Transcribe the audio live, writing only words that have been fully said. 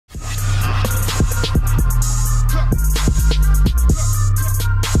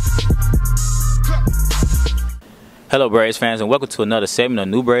Hello, Braves fans, and welcome to another segment of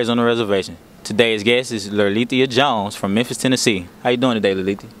New Braves on the Reservation. Today's guest is Lurlethia Jones from Memphis, Tennessee. How you doing today,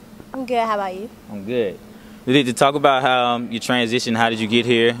 Lurlethia? I'm good. How about you? I'm good. Lurlethia, talk about how your transition. How did you get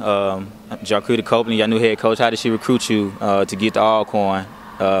here? Jarquita Copeland, your new head coach. How did she recruit you to get the Alcorn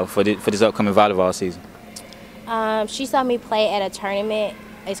for this upcoming volleyball season? She saw me play at a tournament.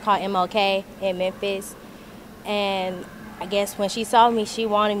 It's called MLK in Memphis, and I guess when she saw me, she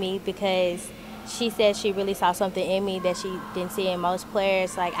wanted me because she said she really saw something in me that she didn't see in most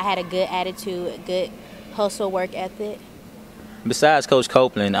players. Like, I had a good attitude, a good hustle work ethic. Besides Coach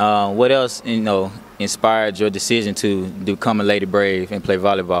Copeland, what else inspired your decision to become a Lady Brave and play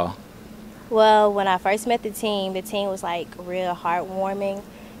volleyball? Well, when I first met the team was like real heartwarming,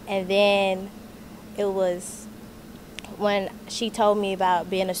 and then it was when she told me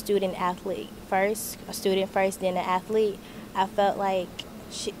about being a student first, then an athlete. I felt like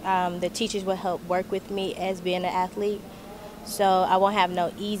the teachers would help work with me as being an athlete, so I won't have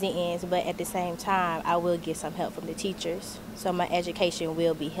no easy ends, but at the same time I will get some help from the teachers, so my education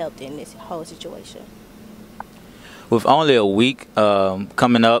will be helped in this whole situation. With only a week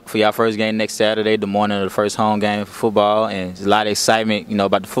coming up for your first game next Saturday, the morning of the first home game for football, and there's a lot of excitement,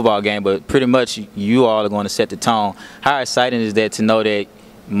 about the football game, but pretty much you all are going to set the tone. How exciting is that to know that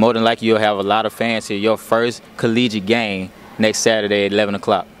more than likely you'll have a lot of fans here, your first collegiate game next Saturday at 11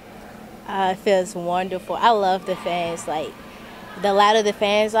 o'clock? It feels wonderful. I love the fans. Like, the louder the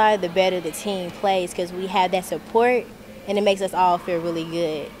fans are, the better the team plays, because we have that support, and it makes us all feel really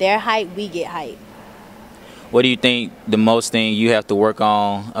good. They're hype, we get hype. What do you think the most thing you have to work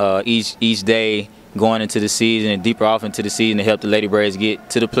on each day going into the season and deeper off into the season to help the Lady Braves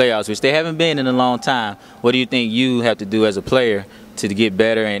get to the playoffs, which they haven't been in a long time? What do you think you have to do as a player to get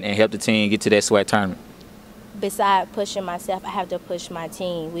better and help the team get to that SWAC tournament? Besides pushing myself, I have to push my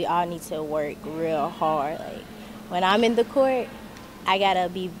team. We all need to work real hard. Like, when I'm in the court, I gotta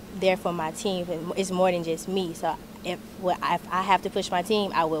be there for my team. It's more than just me. So if I have to push my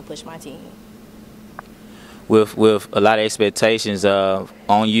team, I will push my team. With a lot of expectations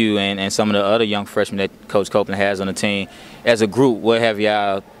on you and some of the other young freshmen that Coach Copeland has on the team, as a group, what have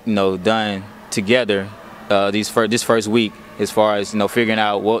y'all done together this first week, as far as figuring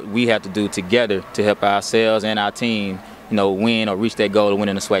out what we have to do together to help ourselves and our team win or reach that goal of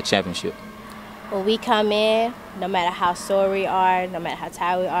winning the SWAC championship? When we come in, no matter how sore we are, no matter how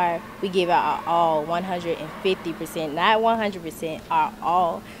tired we are, we give our all, 150%, not 100%, our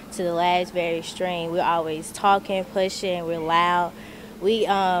all to the last very string. We're always talking, pushing, we're loud. We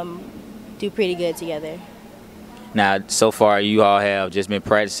do pretty good together. Now, so far, you all have just been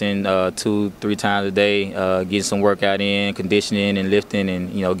practicing 2-3 times a day, getting some workout in, conditioning and lifting,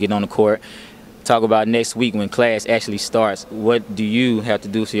 and getting on the court. Talk about next week when class actually starts. What do you have to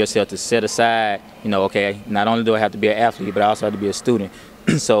do for yourself to set aside, okay, not only do I have to be an athlete, but I also have to be a student.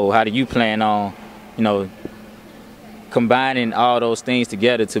 So how do you plan on, combining all those things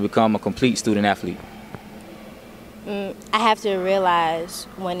together to become a complete student athlete? I have to realize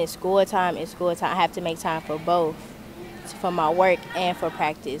when it's school time, it's school time. I have to make time for both, for my work and for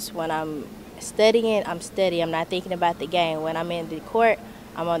practice. When I'm studying, I'm studying. I'm not thinking about the game. When I'm in the court,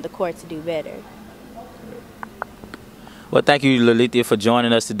 I'm on the court to do better. Well, thank you, Lurlethia, for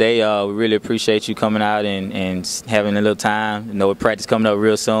joining us today. We really appreciate you coming out and having a little time. With practice coming up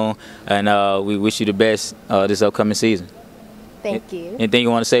real soon, and we wish you the best this upcoming season. Thank you. Anything you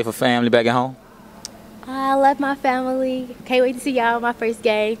want to say for family back at home? I love my family. Can't wait to see y'all my first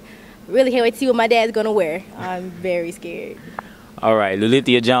game. Really can't wait to see what my dad's going to wear. I'm very scared. All right,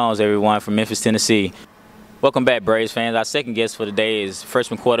 Lurlethia Jones, everyone, from Memphis, Tennessee. Welcome back, Braves fans. Our second guest for today is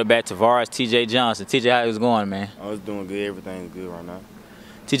freshman quarterback Tavares, TJ Johnson. TJ, how is it going, man? Oh, it's doing good. Everything's good right now.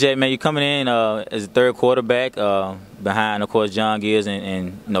 TJ, man, you're coming in as a third quarterback behind, of course, John Gibbs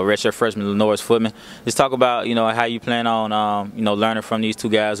and redshirt freshman Lenoris Footman. Let's talk about, how you plan on, learning from these two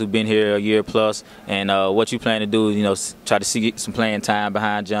guys who've been here a year plus, and what you plan to do, try to get some playing time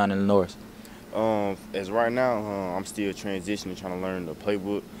behind John and Lenoris. As right now, I'm still transitioning, trying to learn the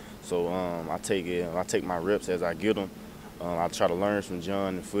playbook. So I take my reps as I get them. I try to learn from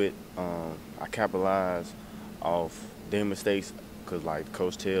John and Foot. I capitalize off their mistakes, because like the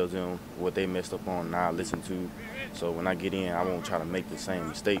coach tells them what they messed up on, and I listen to. So when I get in, I won't try to make the same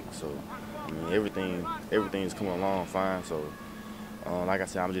mistake. So I mean, everything's coming along fine. So like I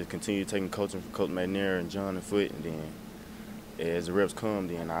said, I'm just continue taking coaching from Coach McNair and John and Foot, and then as the reps come,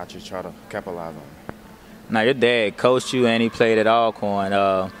 then I just try to capitalize on them. Now your dad coached you and he played at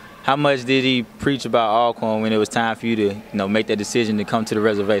Alcorn. How much did he preach about Alcorn when it was time for you to, make that decision to come to the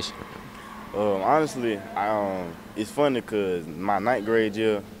reservation? Honestly, it's funny because my ninth grade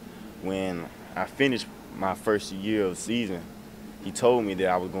year, when I finished my first year of season, he told me that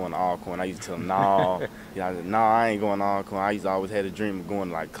I was going to Alcorn. I used to tell him, no, I ain't going to Alcorn. I used to always had a dream of going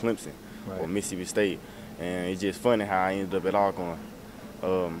to like Clemson or Mississippi State. And it's just funny how I ended up at Alcorn.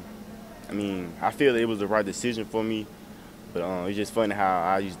 I mean, I feel that it was the right decision for me, but it's just funny how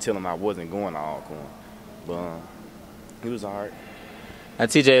I used to tell him I wasn't going to Alcorn. But it was all right. Now,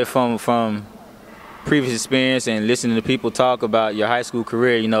 TJ, from previous experience and listening to people talk about your high school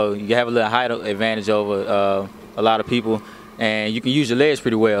career, you know, you have a little height advantage over a lot of people, and you can use your legs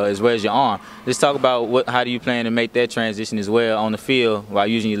pretty well as your arm. Let's talk about how do you plan to make that transition as well on the field while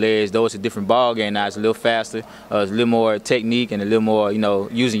using your legs. Though it's a different ball game now, it's a little faster, it's a little more technique and a little more, you know,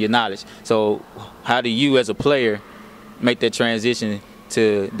 using your knowledge. So how do you as a player make that transition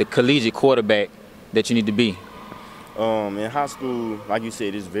to the collegiate quarterback that you need to be? In high school, like you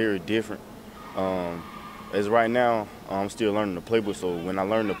said, it's very different. As right now, I'm still learning the playbook, so when I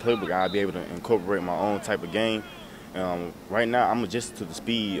learn the playbook, I'll be able to incorporate my own type of game. Right now, I'm adjusted to the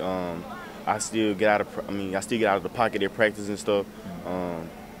speed. I still get out of the pocket at practice and stuff.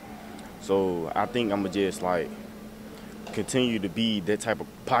 So I think I'm gonna just like continue to be that type of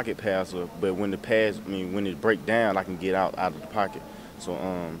pocket passer. But when when it break down, I can get out of the pocket. So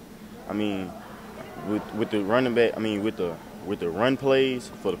I mean, with the running back, with the run plays,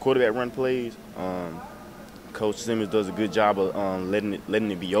 for the quarterback run plays, Coach Simmons does a good job of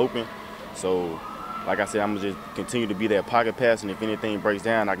letting it be open. So, like I said, I'm gonna just continue to be that pocket pass, and if anything breaks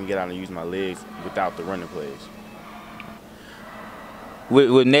down, I can get out and use my legs without the running plays.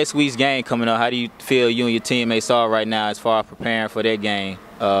 With next week's game coming up, how do you feel you and your teammates are right now as far as preparing for that game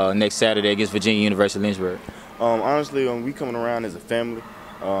next Saturday against Virginia University Lynchburg? Honestly, we coming around as a family.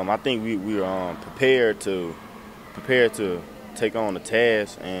 I think we're prepared to take on the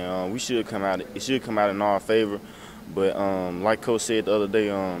task, and it should come out in our favor. But like Coach said the other day,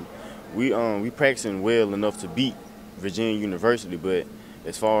 we practicing well enough to beat Virginia University, but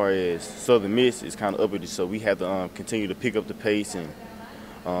as far as Southern Miss, it's kind of uppity, so we have to continue to pick up the pace and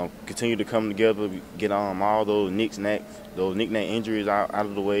continue to come together, get all those knick-knacks, those knick-knack injuries out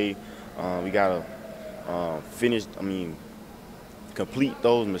of the way. We gotta complete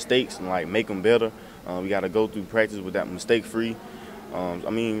those mistakes and like make them better. We gotta go through practice with that mistake-free.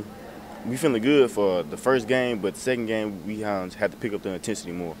 We feeling good for the first game, but the second game we have to pick up the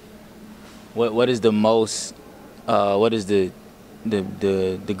intensity more. What is the most? What is the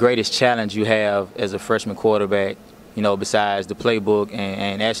greatest challenge you have as a freshman quarterback? You know, besides the playbook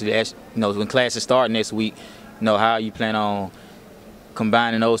and actually, you know, when classes start next week, you know, how you plan on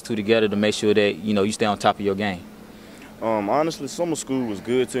combining those two together to make sure that, you know, you stay on top of your game? Honestly, summer school was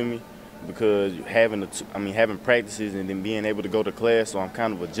good to me because having practices and then being able to go to class, so I'm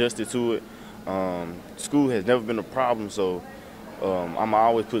kind of adjusted to it. School has never been a problem, so I'm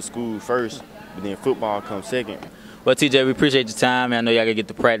always put school first, but then football comes second. Well, TJ, we appreciate your time. I know y'all gotta get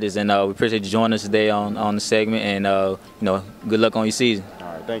to practice, and we appreciate you joining us today on the segment. And you know, good luck on your season. All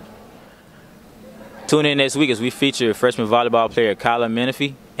right, thank you. Tune in next week as we feature freshman volleyball player Kyler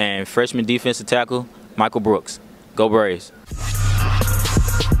Menifee and freshman defensive tackle Michael Brooks. Go Braves.